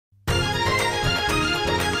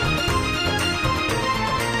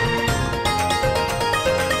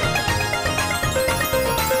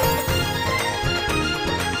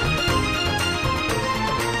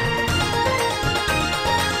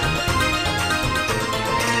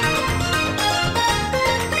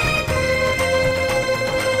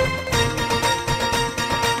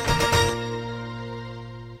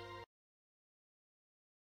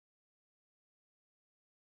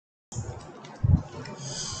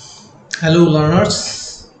Hello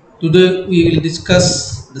learners, today we will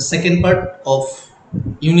discuss the second part of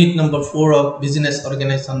unit number 4 of business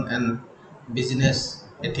organization and business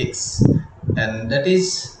ethics, and that is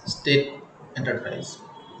state enterprise.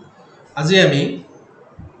 আজি আমি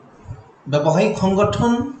ব্যৱসায়িক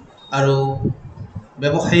সংগঠন আৰু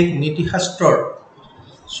ব্যৱসায়িক নীতিশাস্ত্ৰৰ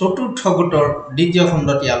চতুৰ্থ গোটৰ দ্বিতীয়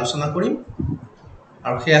খণ্ডটি আলোচনা কৰিম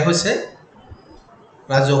আৰু সেয়া হৈছে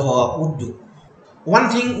ৰাজহুৱা উদ্যোগ. One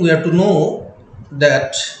thing we have to know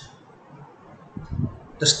that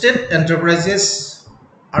the state enterprises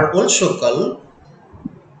are also called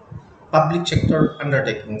public sector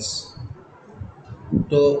undertakings.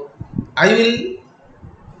 So I will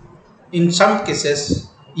in some cases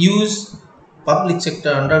use public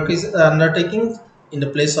sector undertakings in the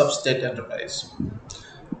place of state enterprise.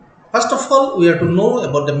 First of all, we have to know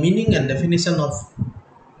about the meaning and definition of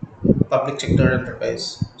public sector enterprise,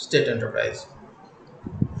 state enterprise.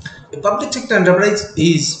 A public sector enterprise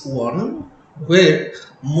is one where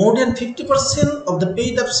more than 50% of the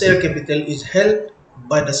paid up share capital is held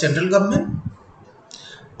by the central government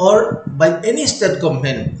or by any state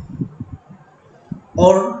government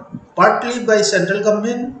or partly by central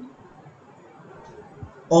government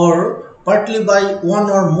or partly by one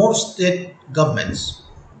or more state governments.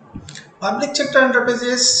 Public sector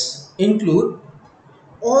enterprises include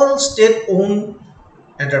all state-owned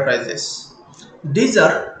enterprises. These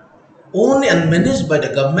are owned and managed by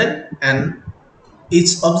the government, and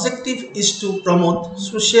its objective is to promote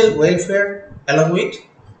social welfare along with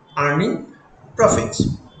earning profits.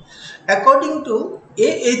 According to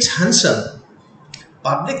A.H. Hansen,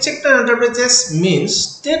 public sector enterprises means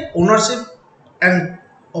state ownership and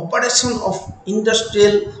operation of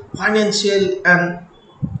industrial, financial and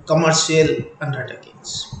commercial undertakings.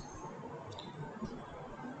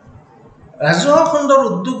 ৰাজহুৱা খণ্ডৰ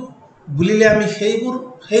উদ্যোগ বুলিলে আমি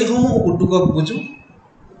সেইসমূহ উদ্যোগক বুজো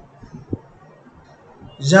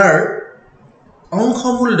যাৰ অংশ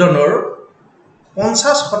মূলধনৰ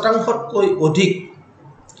 50%তকৈ অধিক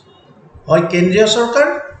হয় কেন্দ্ৰীয় চৰকাৰ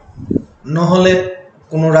নহলে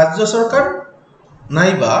কোনো ৰাজ্য চৰকাৰ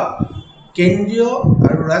নাইবা কেন্দ্ৰীয়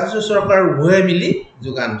আৰু ৰাজ্য চৰকাৰ উভয়ে মিলি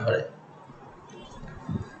যোগান ধৰে।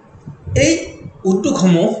 এই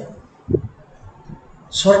উদ্যোগসমূহ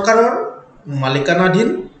চৰকাৰৰ মালিকানাধীন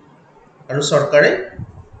আৰু চৰকাৰে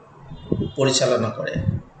পৰিচালনা কৰে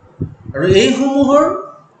আৰু এইসমূহৰ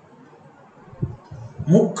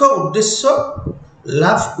মুখ্য উদ্দেশ্য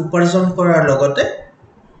লাভ উপাৰ্জন কৰাৰ লগতে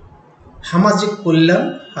সামাজিক কল্যাণ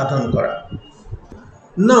সাধন কৰা।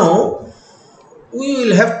 Now we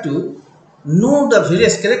will have to know the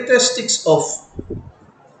various characteristics of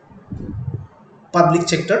public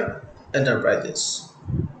sector enterprises.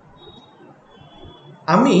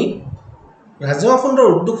 আমি ৰাজহুৱা খণ্ডৰ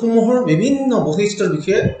উদ্যোগসমূহৰ বিভিন্ন বৈশিষ্ট্যৰ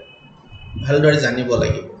বিষয়ে ভালদৰে জানিব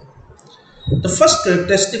লাগিব। The first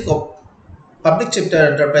characteristic of public sector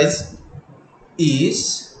enterprise is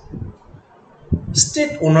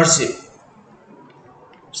state ownership.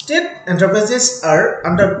 State enterprises are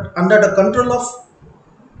under the control of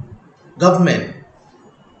government.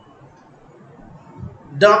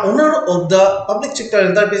 The owner of the public sector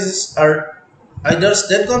enterprises are either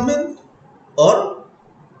state government or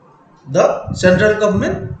the central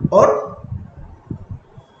government or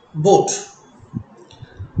both.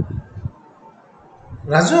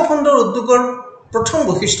 ৰাজহুৱা খণ্ডৰ উদ্যোগৰ প্ৰথম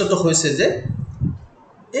বৈশিষ্ট্যটো হৈছে যে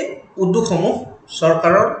এই উদ্যোগসমূহ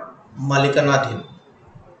চৰকাৰৰ মালিকানাধীন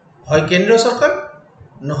হয় কেন্দ্ৰীয় চৰকাৰ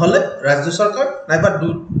নহলে ৰাজ্য চৰকাৰ নাইবা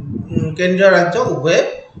কেন্দ্ৰীয় ৰাজ্য উভয়ে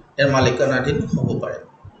এৰ মালিকানাধীন হ'ব পাৰে।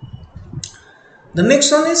 The next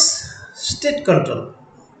one is state control.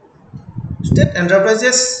 State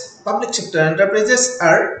enterprises, public sector enterprises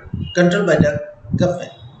are controlled by the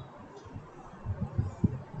government.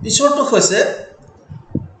 পিছৰটো হৈছে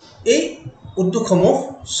এই উদ্যোগসমূহ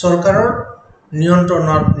চৰকাৰৰ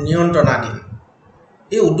নিয়ন্ত্ৰণাধীন।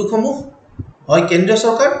 এই উদ্যোগসমূহ হয় কেন্দ্ৰীয়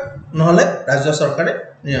চৰকাৰ নহলে ৰাজ্য চৰকাৰে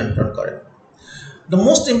নিয়ন্ত্ৰণ কৰে। The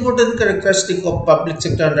most important characteristic of public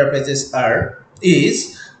sector enterprises is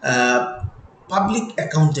public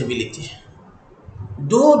accountability.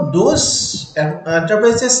 Though those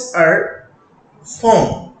enterprises are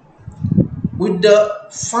formed with the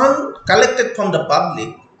fund collected from the public,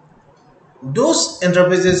 those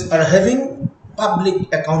enterprises are having public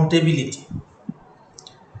accountability.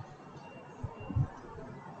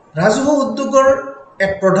 ৰাজহুৱা উদ্যোগৰ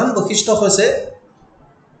এক প্ৰধান বৈশিষ্ট্য হৈছে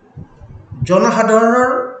জনসাধাৰণৰ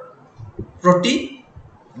প্ৰতি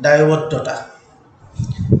দায়বদ্ধতা।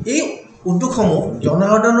 এই উদ্যোগসমূহ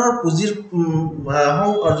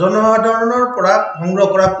জনসাধাৰণৰ পৰা সংগ্ৰহ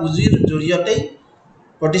কৰা পুঁজিৰ জৰিয়তে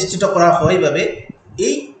প্ৰতিষ্ঠিত কৰা হয় বাবে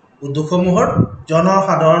এই উদ্যোগসমূহৰ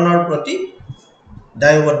জনসাধাৰণৰ প্ৰতি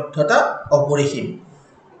দায়বদ্ধতা অপৰিসীম।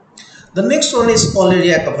 The next one is all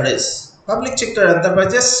area coverage. Public sector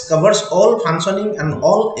enterprises covers all functioning and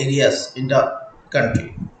all areas in the country.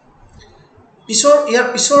 ইয়াৰ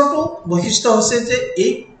পিছৰটো বৈশিষ্ট্য হৈছে যে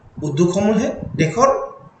এই উদ্যোগসমূহে দেশৰ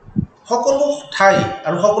সকলো ঠাই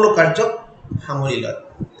আৰু সকলো কাৰ্যক সামৰি লয়।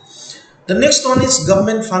 The next one is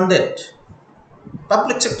government funded.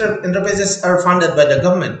 Public sector enterprises are funded by the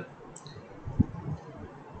government.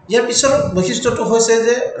 ইয়াৰ পিছৰ বৈশিষ্ট্যটো হৈছে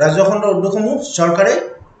যে ৰাজহুৱা খণ্ডৰ উদ্যোগসমূহ চৰকাৰে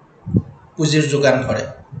পুঁজিৰ যোগান ধৰে।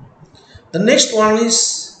 The next one is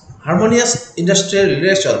harmonious industrial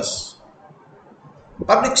relations.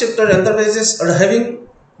 Public sector enterprises are having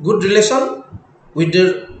good relation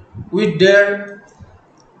with their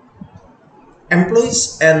employees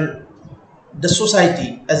and the society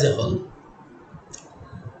as a whole.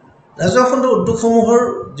 ৰাজহুৱা খণ্ডৰ উদ্যোগসমূহৰ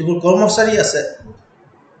যিবোৰ কৰ্মচাৰী আছে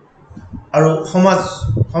আৰু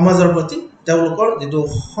সমাজৰ প্ৰতি তেওঁলোকৰ যিটো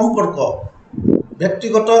সম্পৰ্ক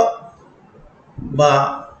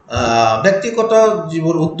ব্যক্তিগত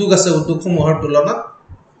যিবোৰ উদ্যোগ আছে উদ্যোগসমূহৰ তুলনাত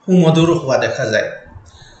সুমধুৰ হোৱা দেখা যায়।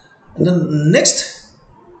 The next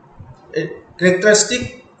characteristic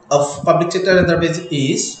of public sector enterprise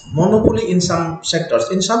is monopoly in some sectors.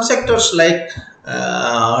 In some sectors like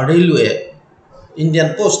railway, Indian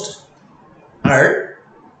Post are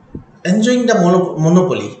enjoying the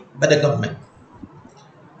monopoly by the government.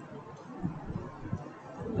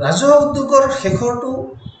 ৰাজহুৱা উদ্যোগৰ শেষৰটো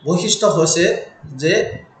বৈশিষ্ট্য হৈছে যে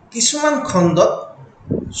কিছুমান খণ্ডত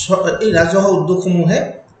এই ৰাজহুৱা উদ্যোগসমূহে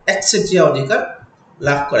একচেটিয়া অধিকাৰ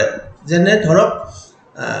লাভ কৰে, যেনে ধৰক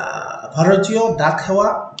ভাৰতীয় ডাক সেৱা,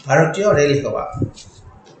 ভাৰতীয় ৰেল সেৱা।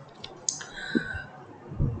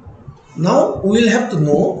 Now we will have to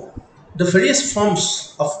know the various forms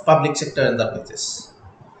of public sector enterprises.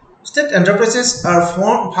 State enterprises are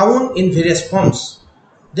found in various forms.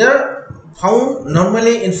 They are found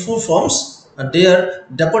normally in four forms. They are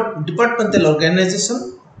departmental organization,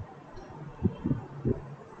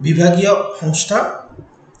 বিভাগীয় সংস্থা,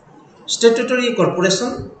 statutory corporation,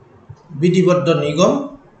 বিধিবদ্ধ নিগম,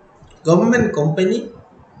 government company,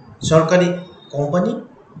 চৰকাৰী company,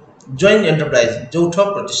 joint enterprise, যৌথ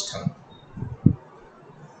প্ৰতিষ্ঠান।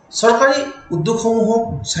 চৰকাৰী উদ্যোগসমূহক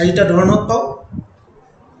চাৰিটা ধৰণত পাওঁ: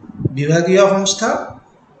 বিভাগীয় সংস্থা,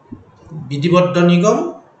 বিধিবদ্ধ নিগম,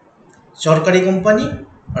 চৰকাৰী কোম্পানী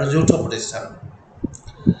আৰু যৌথ প্ৰতিষ্ঠান।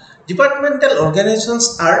 Departmental organizations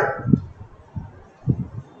are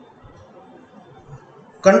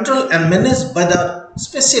controlled and managed by the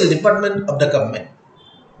special department of the government.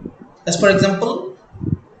 As for example,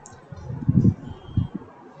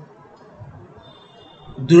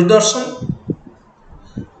 Doordarshan,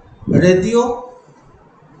 Radio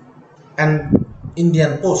and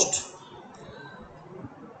Indian Post.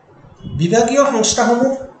 বিভাগীয়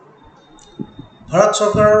সংস্থাসমূহ ভাৰত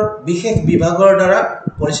চৰকাৰৰ বিশেষ বিভাগৰ দ্বাৰা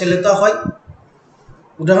পৰিচালিত হয়।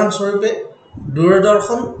 উদাহৰণস্বৰূপে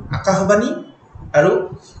দূৰদৰ্শন, আকাশবাণী আৰু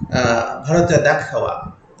ভাৰতীয় ডাক সেৱা।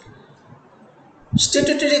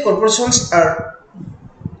 Statutory corporations are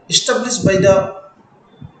established by the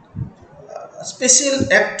special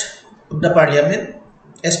act of the parliament.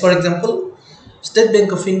 As for example, State Bank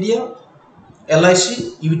of India, LIC,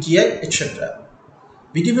 UTI, etc.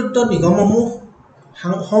 বিধিবদ্ধ নিগমসমূহ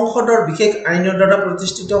সংসদৰ বিশেষ আইনৰ দ্বাৰা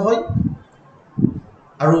প্ৰতিষ্ঠিত হয়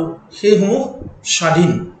আৰু সেইসমূহ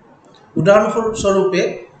স্বাধীন। উদাহৰণস্বৰূপে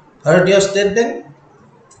ভাৰতীয় ষ্টেট বেংক,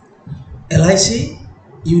 LIC,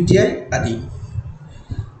 UTI আদি।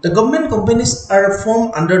 The government companies are formed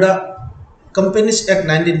under the Companies Act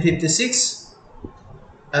 1956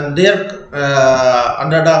 and they are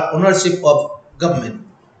under the ownership of government.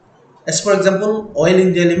 As for example, Oil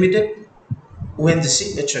India Limited, ONGC,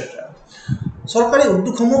 etc. চৰকাৰী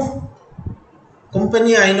উদ্যোগসমূহ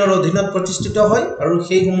কোম্পানী আইনৰ অধীনত প্ৰতিষ্ঠিত হয় আৰু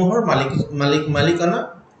সেইসমূহৰ মালিকানা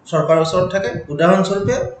চৰকাৰৰ ওচৰত থাকে।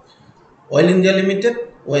 উদাহৰণস্বৰূপে Oil India Limited,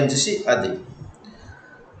 ONGC আদি।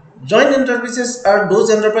 Joint enterprises are those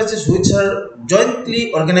enterprises which are jointly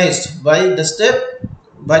organized by the state,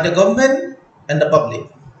 by the government and the public.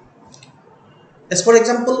 As for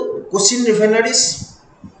example, Cochin Refineries,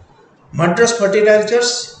 Madras Fertilizers,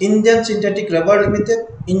 Indian Synthetic Rubber Limited,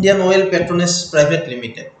 Indian Oil Petronas Private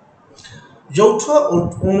Limited. যৌথ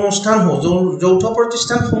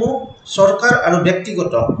প্ৰতিষ্ঠানসমূহ চৰকাৰ আৰু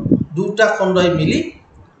ব্যক্তিগত দুটা খণ্ডই মিলি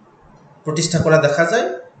প্ৰতিষ্ঠা কৰা দেখা যায়।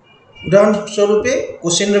 উদাহৰণস্বৰূপে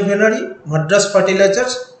কোচিন ৰিফাইনাৰী, মাদ্ৰাছ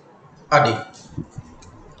ফাৰ্টিলাইজাৰ্ছ আদি।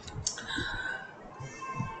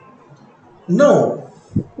 Now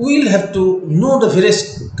we will have to know the various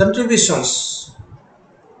contributions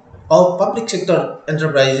of public sector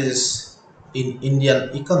enterprises in Indian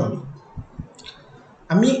economy.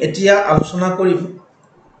 আমি এতিয়া আলোচনা কৰিম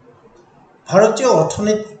ভাৰতীয়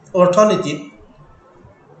অৰ্থনীতিত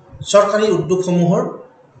চৰকাৰী উদ্যোগসমূহৰ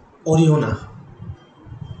অৰিহণা.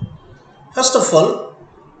 First of all,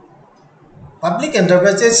 public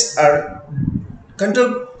enterprises are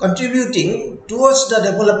contributing towards the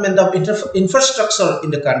development of infrastructure in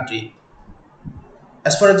the country.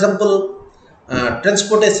 As for example,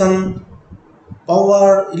 transportation, power,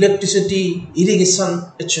 electricity, irrigation,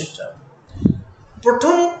 etc.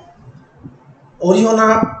 প্ৰথম অৰিহণা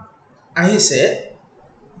আহিছে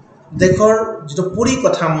দেশৰ যেটো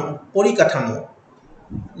পৰিকাঠামো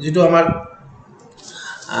যেটো আমাৰ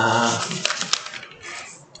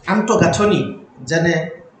আন্তঃগাঁথনি যেনে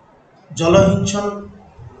জলসিঞ্চন,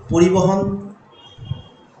 পৰিবহন,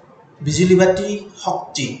 বিজুলী বাতি,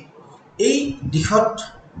 শক্তি এই দিশত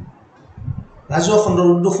ৰাজহুৱা খণ্ডৰ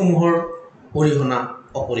উদ্যোগসমূহৰ অৰিহণা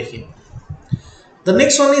অপৰিসীম. The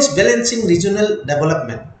next one is balancing regional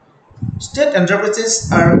development. State enterprises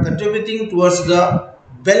are contributing towards the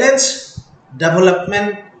balanced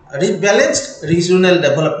regional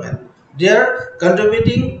development. They are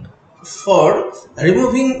contributing for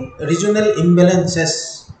removing regional imbalances.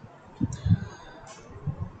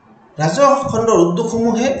 ৰাজহুৱা খণ্ডৰ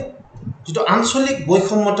উদ্যোগসমূহে যেটো আঞ্চলিক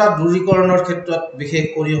বৈষম্যতা দূৰীকৰণৰ ক্ষেত্ৰত বিশেষ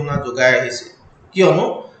অৰিহণা যোগাই আহিছে কিয়নো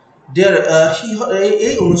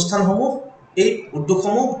এই অনুষ্ঠানসমূহ এই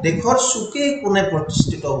উদ্যোগসমূহ দেশৰ সুকে কোণে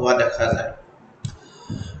প্ৰতিষ্ঠিত হোৱা দেখা যায়.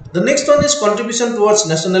 The next one is contribution towards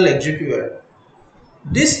national exchequer.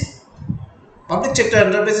 These public sector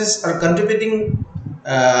enterprises are contributing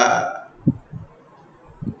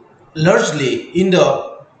largely in the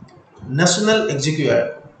national exchequer.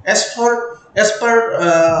 As per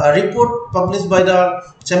report published by the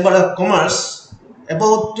Chamber of Commerce,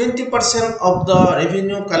 about 20% of the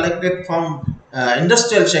revenue collected from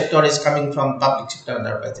industrial sector is coming from public sector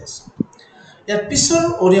enterprises. ইয়াৰ পিছৰ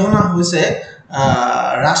অৰিহণা হৈছে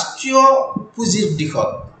ৰাষ্ট্ৰীয় পুঁজিৰ দিশত.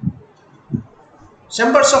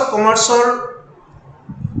 Chambers of কমাৰ্চৰ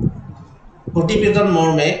প্ৰতিবেদন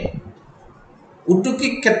মৰ্মে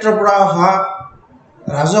উদ্যোগিক ক্ষেত্ৰৰ পৰা অহা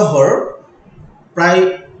ৰাজহৰ প্ৰায়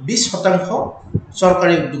 20%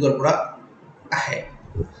 চৰকাৰী উদ্যোগৰ পৰা আহে.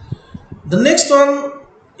 The next one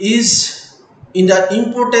is in the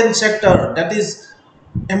important sector, that is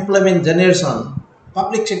employment generation.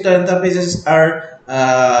 Public sector enterprises are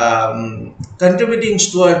contributing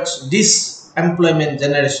towards this employment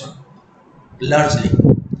generation largely.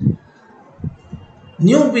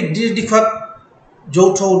 New বৃদ্ধিৰ দিশত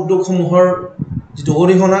যৌথ উদ্যোগসমূহৰ যেটো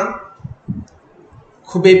অৰিহণা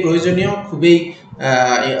খুবেই প্ৰয়োজনীয়,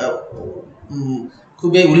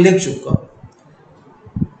 খুবেই উল্লেখযোগ্য.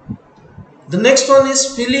 The next one is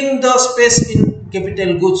filling the space in capital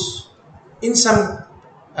goods. In some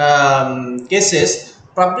cases,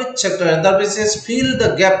 public sector enterprises fill the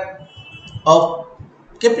gap of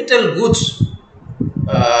capital goods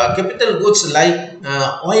like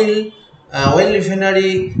oil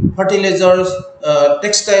refinery, fertilizers,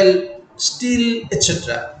 textile, steel, etc.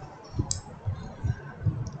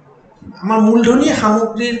 আমাৰ মূলধনী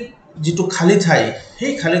সামগ্ৰীৰ যেটো খালি ঠাই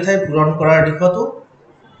সেই খালি ঠাই পূৰণ কৰাৰ দিশতো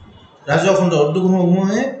ৰাজহুৱা খণ্ডৰ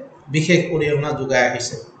উদ্যোগসমূহে বিশেষ অৰিহণা যোগাই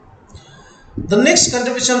আহিছে. The next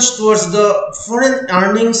contributions towards the foreign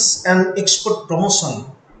earnings and export promotion.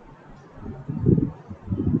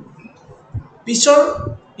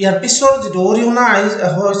 ইয়াৰ পিছৰ যেটো অৰিহণা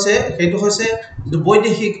হৈছে সেইটো হৈছে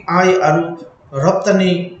বৈদেশিক আয় আৰু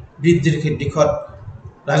ৰপ্তানি বৃদ্ধিৰ দিশত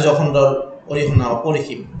ৰাজহুৱা খণ্ডৰ অৰিহণা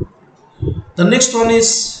অপৰিসীম. The next one is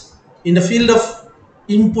in the field of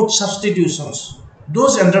input substitutions.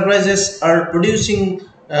 Those enterprises are producing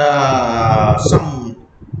some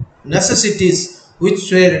necessities which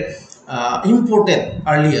were imported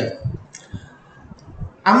earlier.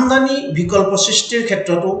 আমদানি বিকল্প সৃষ্টিৰ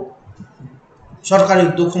ক্ষেত্ৰতো চৰকাৰী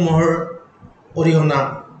উদ্যোগসমূহৰ অৰিহণা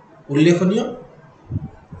উল্লেখনীয়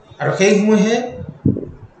আৰু সেইসমূহে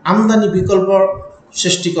আমদানি বিকল্প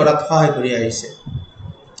সৃষ্টি কৰাত সহায় কৰি আহিছে.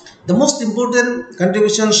 The most important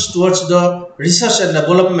contributions towards the research and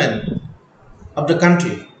development of the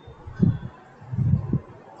country.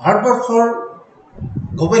 ভাৰতবৰ্ষৰ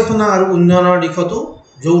গৱেষণা আৰু উন্নয়নৰ দিশতো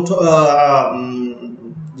যৌথ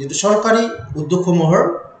যেটো চৰকাৰী উদ্যোগসমূহৰ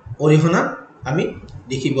অৰিহণা আমি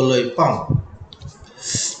দেখিবলৈ পাওঁ.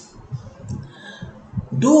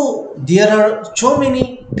 Though there are so many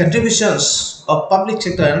contributions of public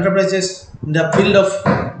sector enterprises in the field of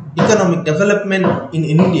economic development in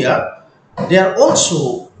India, they are also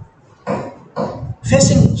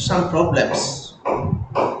facing some problems,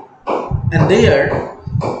 and there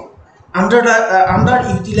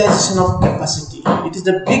underutilization of capacity. It is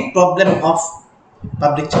the big problem of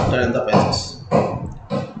public sector enterprises.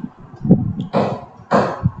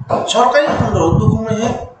 চৰকাৰী খণ্ডৰ উদ্যোগসমূহে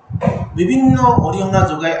বিভিন্ন অৰিহণা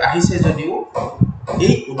যোগাই আহিছে যদিও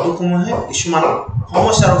এই উদ্যোগসমূহে কিছুমান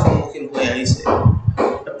সমস্যাৰ সন্মুখীন হৈ আহিছে।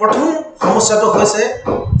 প্ৰথম সমস্যাটো হৈছে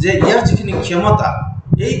যে ইয়াৰ যিখিনি ক্ষমতা,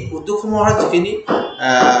 এই উদ্যোগসমূহৰ যিখিনি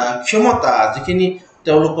ক্ষমতা, যিখিনি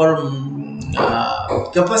তেওঁলোকৰ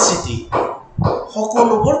কেপাচিটি,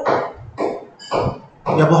 সকলোবোৰ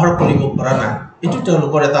ব্যৱহাৰ কৰিব পৰা নাই। এইটো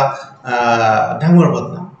তেওঁলোকৰ এটা ডাঙৰ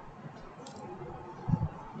বদনাম।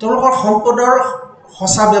 তেওঁলোকৰ সম্পদৰ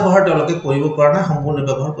সঁচা ব্যৱহাৰ তেওঁলোকে কৰিব পৰা নাই, সম্পূৰ্ণ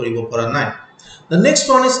ব্যৱহাৰ কৰিব পৰা নাই। The next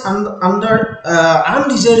one is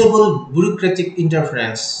undesirable bureaucratic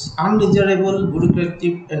interference. Undesirable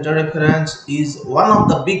bureaucratic interference is one of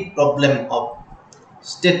the big problem of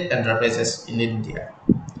state enterprises in India.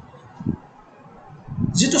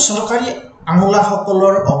 যিটো চৰকাৰী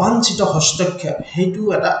আমোলাসকলৰ অবাঞ্ছিত হস্তক্ষেপ, সেইটো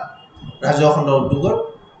এটা ৰাজহুৱা খণ্ডৰ উদ্যোগৰ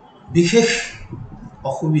বিশেষ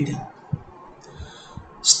অসুবিধা।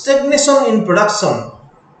 Stagnation in production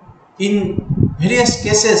in various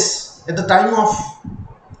cases at the time of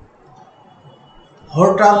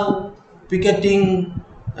hurtal, picketing,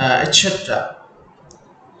 etc.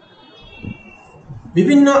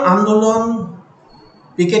 বিভিন্ন আন্দোলন,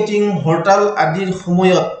 পিকেটিং, হৰতাল আদিৰ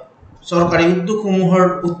সময়ত চৰকাৰী উদ্যোগসমূহৰ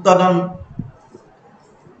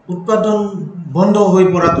উৎপাদন বন্ধ হৈ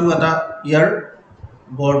পৰাটো এটা ইয়াৰ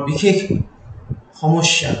বৰ বিশেষ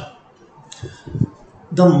সমস্যা।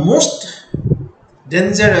 The most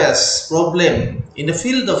dangerous problem in the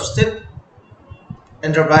field of state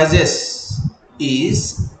enterprises is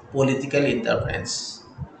political interference.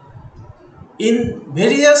 In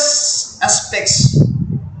various aspects,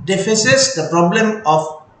 they faces the problem of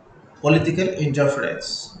political interference.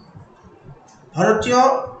 ভাৰতীয়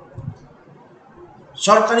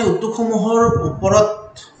চৰকাৰী উদ্যোগসমূহৰ ওপৰত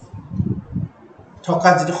থকা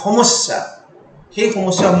যিটো সমস্যা, সেই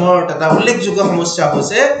সমস্যাসমূহৰ এটা উল্লেখযোগ্য সমস্যা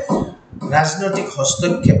হৈছে ৰাজনৈতিক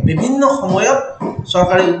হস্তক্ষেপ। বিভিন্ন সময়ত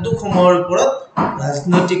চৰকাৰী উদ্যোগসমূহৰ ওপৰত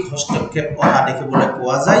ৰাজনৈতিক হস্তক্ষেপ অহা দেখিবলৈ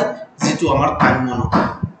পোৱা যায়, যিটো আমাৰ কাম্য নহয়।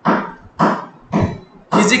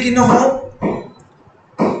 যি কি নহওক,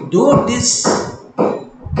 though these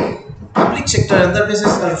public sector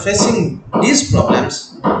enterprises are facing these problems,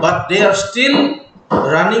 but they are still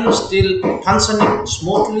running, still functioning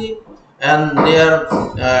smoothly, and they are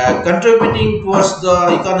contributing towards the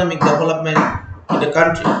economic development in the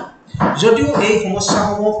country. যদিও এই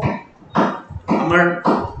সমস্যাসমূহ আমাৰ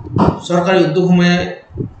চৰকাৰী উদ্যোগসমূহে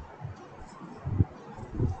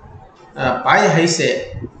পাই আহিছে,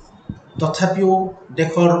 তথাপিও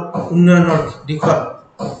দেশৰ উন্নয়নৰ দিশত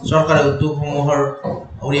চৰকাৰী উদ্যোগসমূহৰ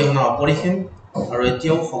অৰিহণা অপৰিসীম, আৰু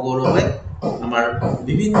এতিয়াও সগৌৰৱে আমাৰ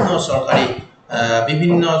বিভিন্ন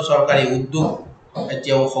চৰকাৰী উদ্যোগ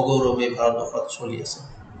এতিয়াও সগৌৰৱে ভাৰতবৰ্ষত চলি আছে।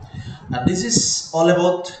 This is all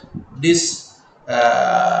about this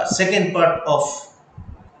second part of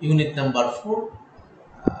unit number 4.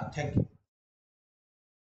 Thank you.